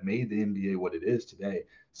rivalries that made the NBA what it is today.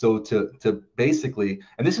 So to basically,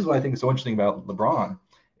 and this is what I think is so interesting about LeBron,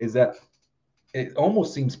 is that it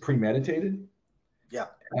almost seems premeditated. Yeah.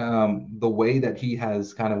 The way that he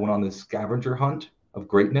has kind of went on this scavenger hunt of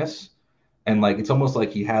greatness. And it's almost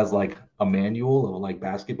like he has like a manual of like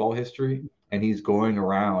basketball history, and he's going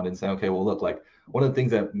around and saying, okay, well, look, like one of the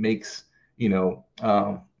things that makes,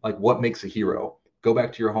 what makes a hero, go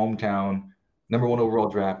back to your hometown, number 1 overall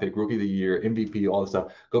draft pick, rookie of the year, MVP, all this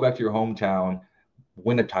stuff, go back to your hometown,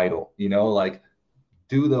 win a title,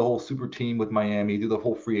 do the whole super team with Miami, do the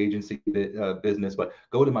whole free agency business, but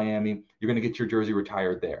go to Miami, you're going to get your jersey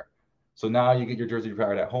retired there. So now you get your jersey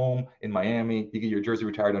retired at home in Miami, you get your jersey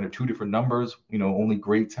retired under 2 different numbers. Only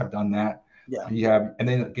greats have done that. Yeah. And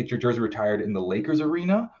then get your jersey retired in the Lakers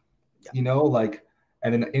arena, and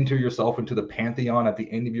then enter yourself into the pantheon at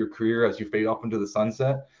the end of your career as you fade off into the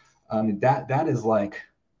sunset. That is like,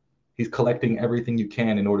 he's collecting everything you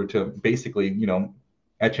can in order to basically,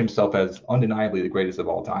 etch himself as undeniably the greatest of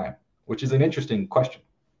all time, which is an interesting question.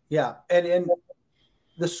 Yeah. And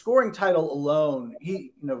the scoring title alone,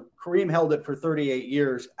 Kareem held it for 38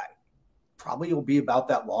 years. Probably will be about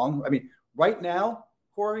that long. I mean, right now,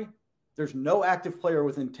 Corey, there's no active player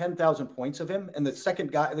within 10,000 points of him. And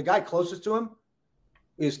the guy closest to him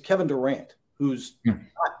is Kevin Durant, who's not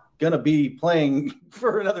going to be playing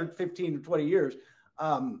for another 15 to 20 years.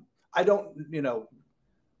 I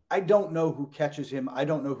don't know who catches him. I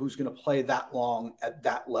don't know who's going to play that long at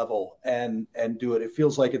that level and do it. It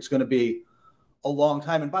feels like it's going to be a long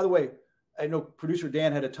time. And by the way, I know producer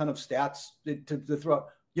Dan had a ton of stats to throw out.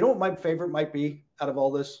 You know what my favorite might be out of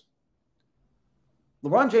all this?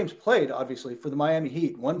 LeBron James played, obviously, for the Miami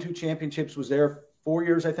Heat. Won 2 championships, was there 4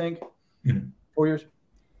 years, I think. Mm-hmm. 4 years.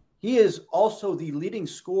 He is also the leading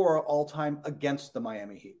scorer all time against the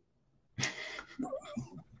Miami Heat.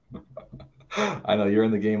 I know, you're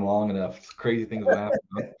in the game long enough. Crazy things will happen.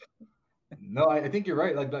 No, I think you're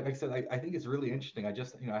right. Like I said, I think it's really interesting. I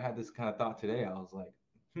just, I had this kind of thought today. I was like,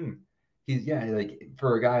 he's, like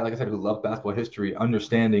for a guy, like I said, who loved basketball history,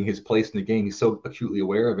 understanding his place in the game, he's so acutely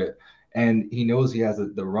aware of it. And he knows he has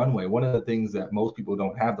the runway. One of the things that most people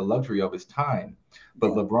don't have the luxury of is time.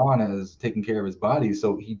 But LeBron has taken care of his body,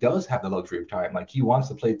 so he does have the luxury of time. Like he wants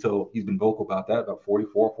to play till, he's been vocal about that, about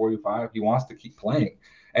 44, 45. He wants to keep playing.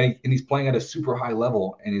 And he's playing at a super high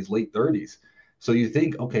level in his late 30s. So you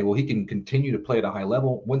think, okay, well, he can continue to play at a high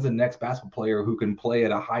level. When's the next basketball player who can play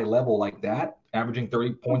at a high level like that, averaging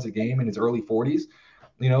 30 points a game in his early 40s?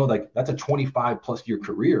 Like that's a 25 plus year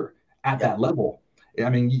career at Yeah. that level. I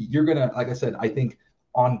mean, you're going to, like I said, I think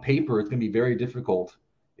on paper, it's going to be very difficult,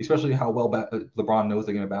 especially how well LeBron knows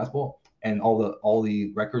the game of basketball and all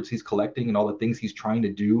the records he's collecting and all the things he's trying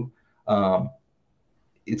to do.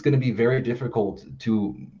 It's going to be very difficult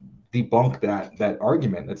to debunk that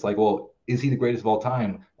argument. It's like, well, is he the greatest of all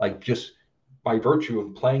time? Like just by virtue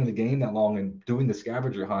of playing the game that long and doing the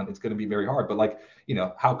scavenger hunt, it's going to be very hard. But like,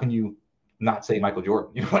 how can you not say Michael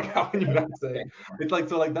Jordan? Like how can you not say? It's like,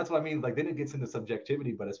 so like that's what I mean. Like then it gets into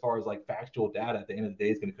subjectivity, but as far as like factual data at the end of the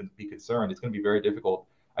day is going to be concerned, it's going to be very difficult,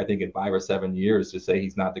 I think, in 5 or 7 years to say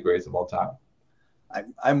he's not the greatest of all time.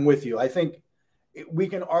 I'm with you. I think we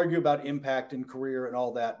can argue about impact and career and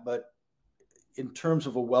all that, but in terms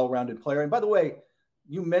of a well-rounded player, and by the way,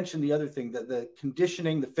 you mentioned the other thing, that the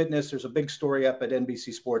conditioning, the fitness, there's a big story up at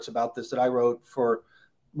NBC Sports about this that I wrote for,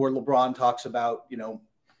 where LeBron talks about,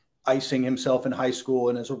 icing himself in high school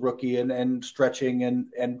and as a rookie and stretching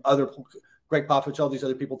and other Greg Popovich, all these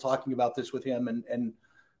other people talking about this with him and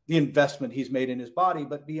the investment he's made in his body.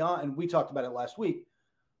 But beyond, and we talked about it last week,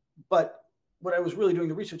 but when I was really doing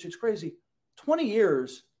the research, it's crazy. 20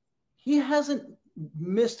 years, he hasn't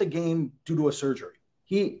missed a game due to a surgery.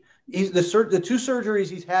 The two surgeries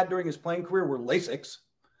he's had during his playing career were LASIKs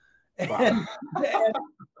and an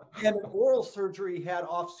oral surgery he had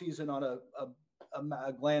off season on a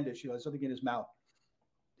gland issue, something in his mouth.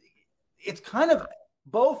 It's kind of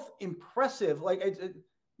both impressive, like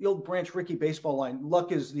the old Branch Rickey baseball line,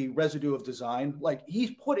 luck is the residue of design. Like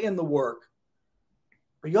he's put in the work,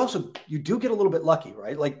 but you do get a little bit lucky,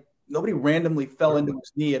 right? Like nobody randomly fell into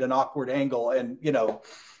his knee at an awkward angle and,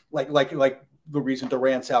 like the reason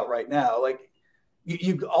Durant's out right now. Like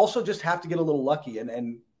you also just have to get a little lucky,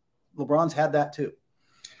 and LeBron's had that too.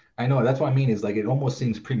 I know, that's what I mean, is like it almost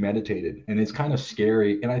seems premeditated and it's kind of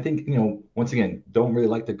scary. And I think, once again, don't really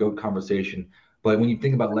like the GOAT conversation, but when you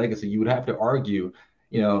think about legacy, you would have to argue,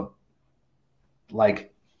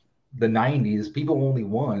 like the 90s, people only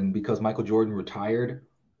won because Michael Jordan retired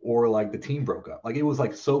or like the team broke up. Like it was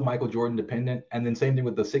like so Michael Jordan dependent. And then same thing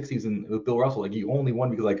with the 60s and with Bill Russell. Like you only won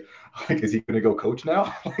because like is he gonna go coach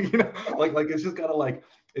now? like it's just kind of like,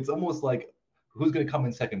 it's almost like who's gonna come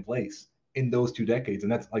in second place in those 2 decades.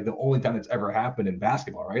 And that's like the only time it's ever happened in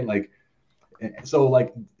basketball, right? Like so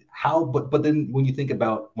like how, but then when you think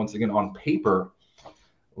about, once again, on paper,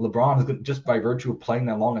 LeBron is just by virtue of playing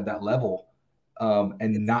that long at that level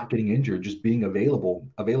and not getting injured, just being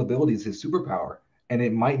availability is his superpower. And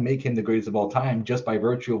it might make him the greatest of all time just by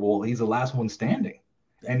virtue of, well, he's the last one standing.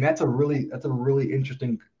 And that's a really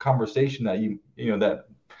interesting conversation that that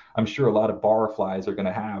I'm sure a lot of barflies are going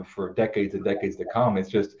to have for decades and decades to come. It's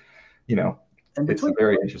just, it's a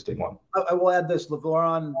very interesting one. I will add this: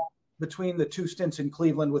 LeBron, between the 2 stints in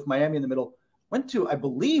Cleveland with Miami in the middle, went to, I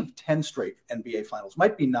believe, 10 straight NBA finals,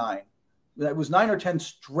 might be 9. That was 9 or 10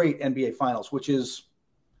 straight NBA finals, which is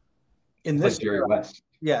in this like Jerry era, West.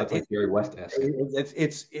 Yeah, that's like Jerry West-esque.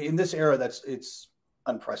 It's in this era it's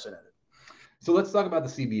unprecedented. So let's talk about the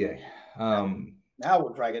CBA. Now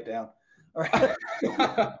we'll drag it down. All right.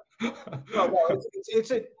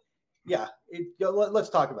 Let's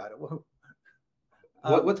talk about it.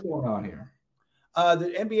 What's going on here?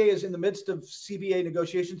 The NBA is in the midst of CBA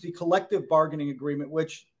negotiations, the collective bargaining agreement,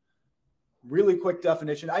 which, really quick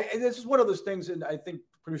definition. This is one of those things, and I think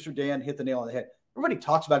producer Dan hit the nail on the head. Everybody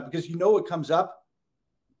talks about it because it comes up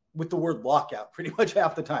with the word lockout pretty much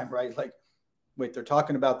half the time, right? Like, wait, they're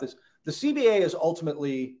talking about this. The CBA is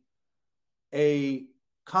ultimately a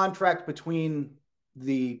contract between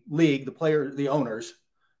the league, the owners,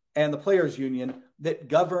 and the players union that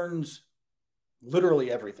governs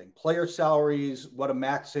literally everything: player salaries, what a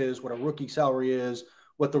max is, what a rookie salary is,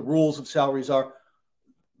 what the rules of salaries are,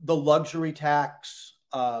 the luxury tax,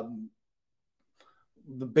 the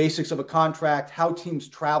basics of a contract, how teams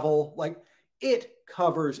travel. Like, it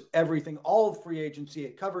covers everything, all of free agency.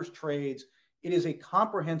 It covers trades. It is a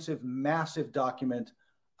comprehensive, massive document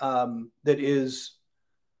that is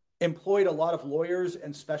employed a lot of lawyers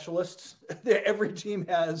and specialists. Every team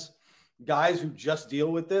has guys who just deal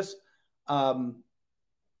with this. They're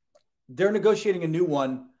negotiating a new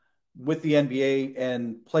one with the NBA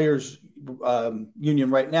and players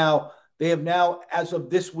union right now. They have now, as of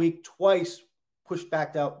this week, twice pushed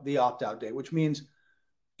back out the opt-out date, which means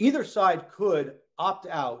either side could opt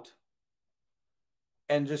out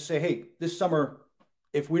and just say, hey, this summer,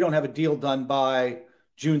 if we don't have a deal done by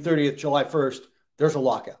June 30th, July 1st, there's a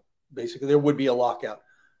lockout. Basically, there would be a lockout.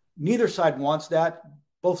 Neither side wants that.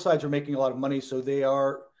 both sides are making a lot of money, so they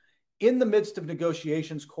are in the midst of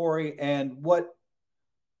negotiations, Corey. And what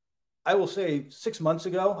I will say, 6 months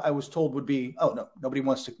ago, I was told would be, oh no, nobody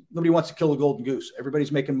wants to kill a golden goose.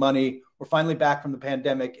 Everybody's making money. We're finally back from the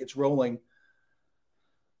pandemic. It's rolling.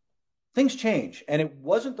 Things change, and it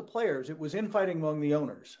wasn't the players; it was infighting among the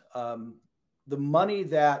owners. The money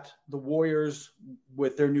that the Warriors,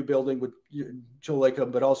 with their new building, with Joe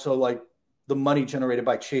Lacob, but also like the money generated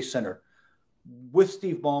by Chase Center, with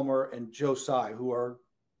Steve Ballmer and Joe Tsai, who are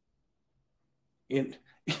in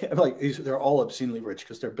like they're all obscenely rich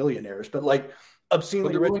because they're billionaires, but like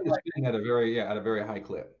obscenely rich at a very high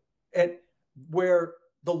clip, and where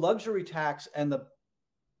the luxury tax and the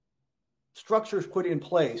structures put in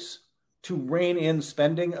place to rein in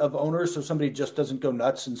spending of owners, so somebody just doesn't go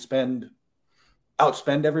nuts and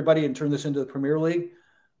outspend everybody and turn this into the Premier League.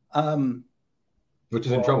 Which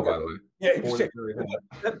is in trouble, by the way.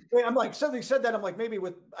 Yeah, I'm like, somebody said that. I'm like, maybe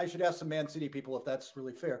I should ask some Man City people if that's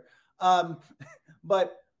really fair.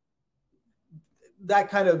 But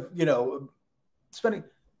that kind of, spending,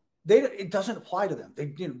 it doesn't apply to them.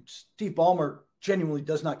 Steve Ballmer genuinely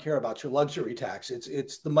does not care about your luxury tax.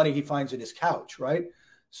 It's the money he finds in his couch, right?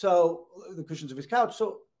 So the cushions of his couch.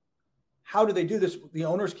 So how do they do this? The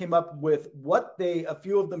owners came up with a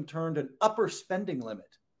few of them termed an upper spending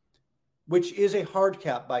limit, which is a hard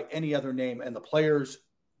cap by any other name. And the players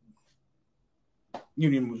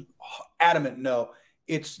union was adamant, no.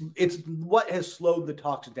 It's what has slowed the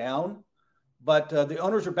talks down, but the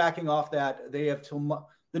owners are backing off that. They have till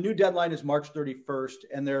the new deadline is March 31st,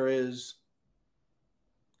 and there is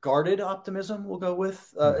guarded optimism. We'll go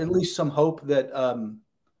with at least some hope that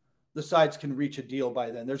the sides can reach a deal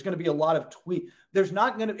by then. There's going to be a lot of it's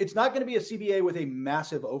not going to be a CBA with a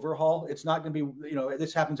massive overhaul. It's not going to be,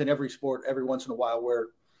 this happens in every sport every once in a while where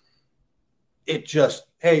it just,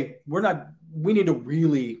 hey, we need to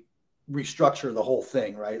really restructure the whole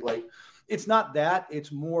thing, right? Like, it's not that,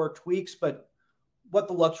 it's more tweaks, but what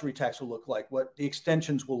the luxury tax will look like, what the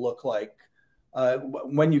extensions will look like,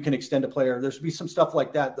 when you can extend a player. There's be some stuff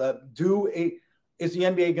like that. Is the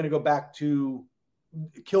NBA going to go back to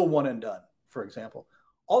kill one and done, for example?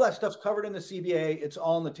 All that stuff's covered in the CBA. It's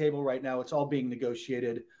all on the table right now. It's all being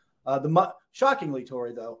negotiated. Shockingly,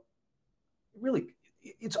 Tori, though, really,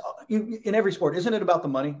 it's in every sport, isn't it about the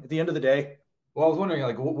money at the end of the day? Well, I was wondering,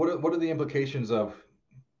 like, what are the implications of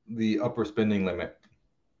the upper spending limit?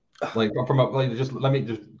 Like, just let me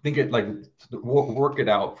just think it, like, work it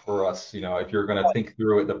out for us. If you're going to think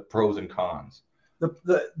through it, the pros and cons.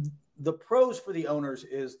 The pros for the owners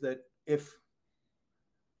is that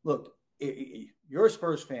you're a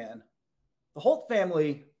Spurs fan, the whole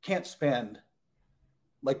family can't spend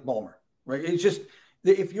like Ballmer, right? It's just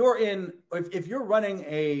if you're running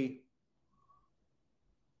a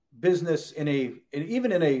business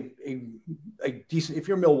even in a decent, if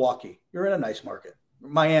you're Milwaukee, you're in a nice market.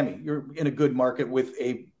 Miami, you're in a good market with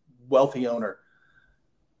a wealthy owner.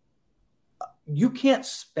 You can't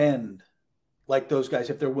spend like those guys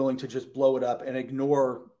if they're willing to just blow it up and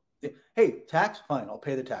ignore, hey, tax, fine, I'll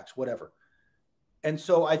pay the tax, whatever. And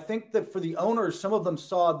so I think that for the owners, some of them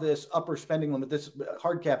saw this upper spending limit, this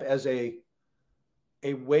hard cap, as a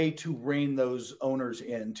way to rein those owners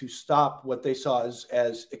in, to stop what they saw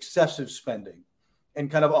as excessive spending and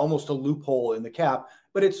kind of almost a loophole in the cap.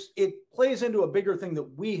 But it plays into a bigger thing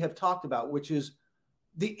that we have talked about, which is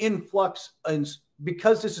the influx. And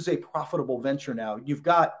because this is a profitable venture now, you've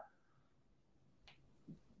got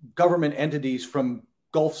government entities from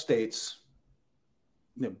Gulf states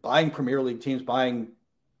buying Premier League teams, buying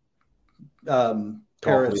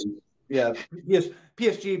Paris. Yeah. Yes.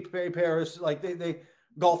 PSG, Paris, like they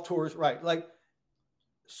golf tours, right? Like,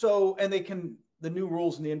 so, and the new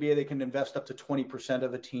rules in the NBA, they can invest up to 20%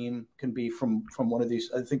 of a team can be from one of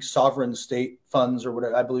these, I think, sovereign state funds or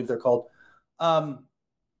whatever I believe they're called. That's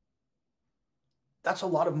a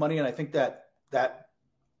lot of money. And I think that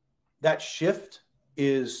shift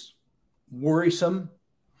is worrisome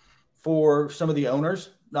for some of the owners,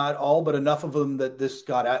 not all, but enough of them that this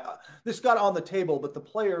got on the table, but the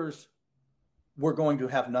players were going to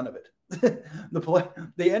have none of it. The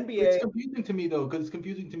NBA. It's confusing to me though,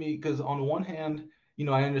 because on one hand,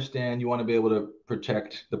 I understand you want to be able to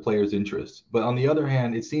protect the players' interests, but on the other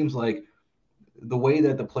hand, it seems like the way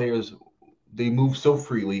that the players, they move so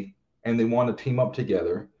freely and they want to team up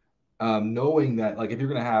together, knowing that, like, if you're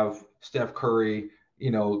going to have Steph Curry,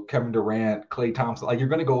 Kevin Durant, Klay Thompson, like, you're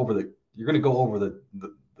going to go over the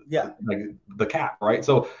cap, right?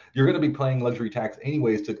 So you're going to be playing luxury tax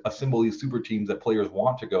anyways to assemble these super teams that players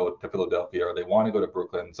want to go to Philadelphia or they want to go to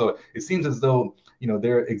Brooklyn. So it seems as though,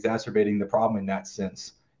 they're exacerbating the problem in that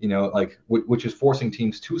sense. like which is forcing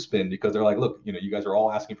teams to spend because they're like, look, you guys are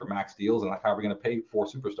all asking for max deals, and like, how are we going to pay 4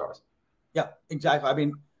 superstars? Yeah, exactly. I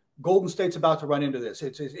mean, Golden State's about to run into this.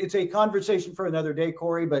 It's a conversation for another day,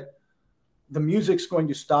 Corey, but the music's going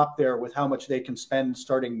to stop there with how much they can spend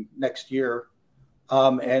starting next year.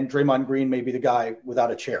 And Draymond Green may be the guy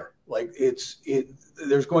without a chair. Like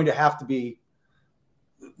there's going to have to be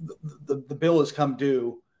the bill has come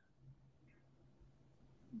due.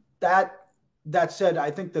 That said,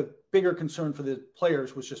 I think the bigger concern for the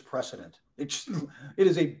players was just precedent. It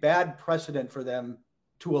is a bad precedent for them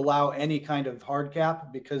to allow any kind of hard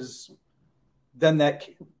cap, because then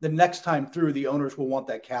the next time through, the owners will want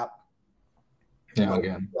that cap. Yeah,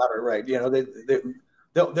 again, right.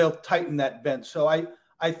 They'll tighten that bench. So I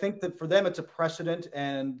think that for them, it's a precedent,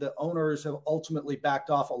 and the owners have ultimately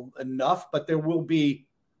backed off enough, but there will be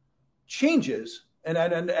changes. And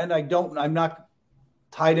I'm not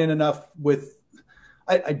tied in enough with,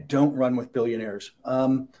 I don't run with billionaires.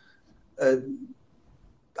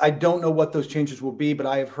 I don't know what those changes will be, but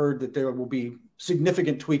I have heard that there will be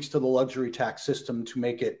significant tweaks to the luxury tax system to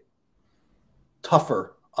make it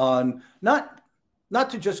tougher on not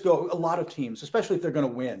to just go. A lot of teams, especially if they're going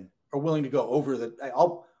to win, are willing to go over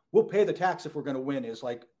we'll pay the tax if we're going to win, is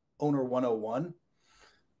like owner 101.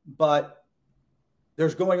 But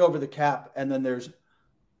there's going over the cap, and then there's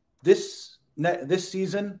this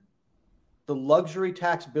season, the luxury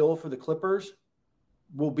tax bill for the Clippers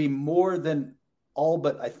will be more than all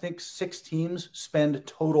but I think 6 teams spend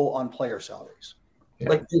total on player salaries. Yeah.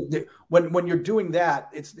 Like when you're doing that,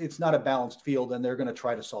 it's not a balanced field, and they're going to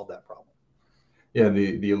try to solve that problem. Yeah,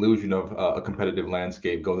 the illusion of a competitive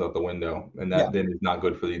landscape goes out the window, and that then is not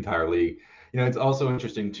good for the entire league. It's also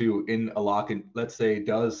interesting too, in a lock, and let's say it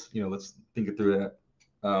does, let's think it through that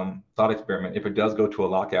thought experiment. If it does go to a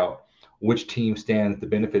lockout, which team stands to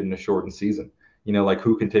benefit in a shortened season? Like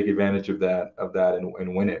who can take advantage of that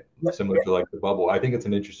and win it, similar to like the bubble. I think it's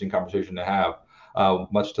an interesting conversation to have,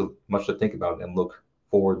 much to think about and look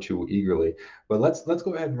forward to eagerly. But let's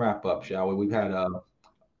go ahead and wrap up, shall we? We've had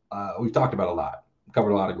we've talked about a lot,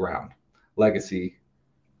 covered a lot of ground. Legacy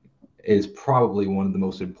is probably one of the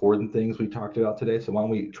most important things we talked about today. So why don't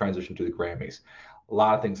we transition to the Grammys? A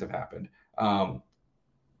lot of things have happened.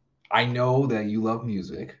 I know that you love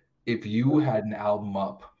music. If you had an album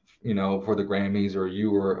up, for the Grammys, or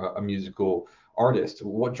you were a musical artist,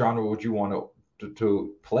 what genre would you want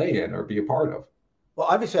to play in or be a part of? Well,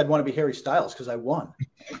 obviously, I'd want to be Harry Styles because I won.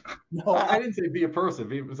 No, I didn't say be a person.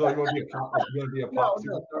 So you want to be a pop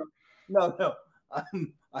superstar? No.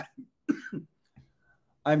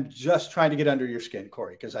 I'm just trying to get under your skin,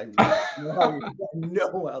 Corey, because I know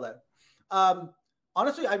how that.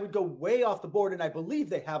 Honestly, I would go way off the board, and I believe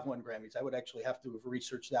they have won Grammys. I would actually have to have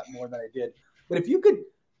researched that more than I did. But if you could,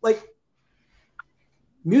 like,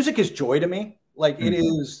 music is joy to me. Like, it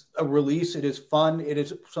is a release. It is fun. It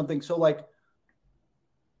is something. So, like,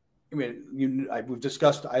 I mean, we've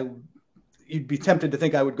discussed. You'd be tempted to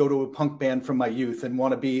think I would go to a punk band from my youth and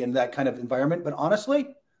want to be in that kind of environment. But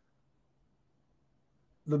honestly,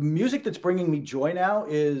 the music that's bringing me joy now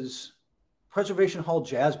is Preservation Hall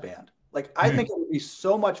Jazz Band. Like, I think it would be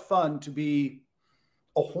so much fun to be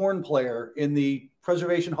a horn player in the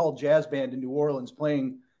Preservation Hall Jazz Band in New Orleans,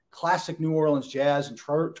 playing classic New Orleans jazz and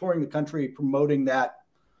touring the country, promoting that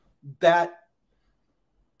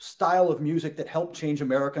style of music that helped change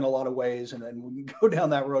America in a lot of ways. And then we can go down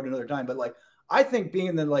that road another time. But like, I think being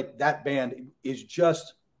in that band is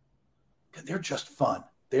they're just fun.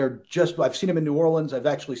 I've seen them in New Orleans. I've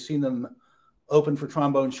actually seen them open for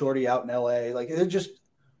Trombone Shorty out in LA. Like,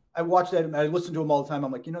 I watch that and I listen to them all the time.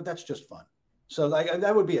 I'm like, that's just fun. So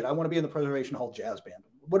that would be it. I want to be in the Preservation Hall Jazz Band.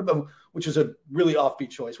 Which is a really offbeat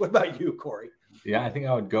choice. What about you, Corey? Yeah, I think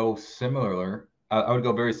I would go similar. I would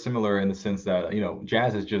go very similar in the sense that,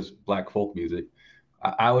 jazz is just black folk music.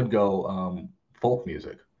 I would go folk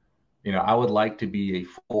music. I would like to be a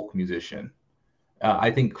folk musician.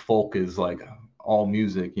 I think folk is like all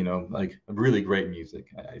music, like really great music.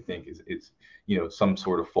 I think it's some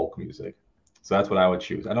sort of folk music. So that's what I would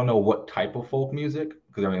choose. I don't know what type of folk music,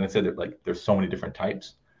 because I said that like there's so many different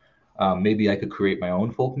types. Maybe I could create my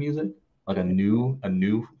own folk music, like a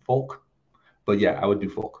new folk. But yeah, I would do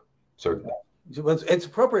folk, certainly. It's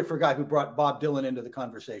appropriate for a guy who brought Bob Dylan into the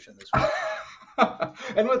conversation this week.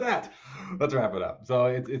 And with that, let's wrap it up. So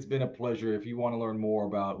it's been a pleasure. If you want to learn more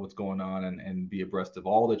about what's going on and be abreast of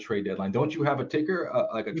all the trade deadline, don't you have a ticker,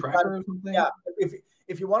 like a tracker or something? Yeah.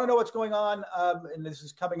 If you want to know what's going on, and this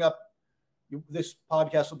is coming up, this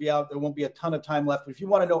podcast will be out. There won't be a ton of time left. But if you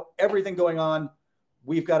want to know everything going on,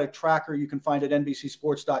 we've got a tracker you can find at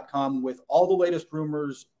NBCSports.com with all the latest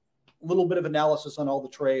rumors a little bit of analysis on all the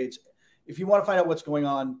trades. If you want to find out what's going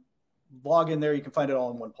on, log in there. You can find it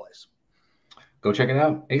all in one place. Go check it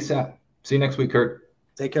out ASAP. See you next week, Kurt.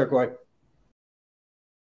 Take care, Corey.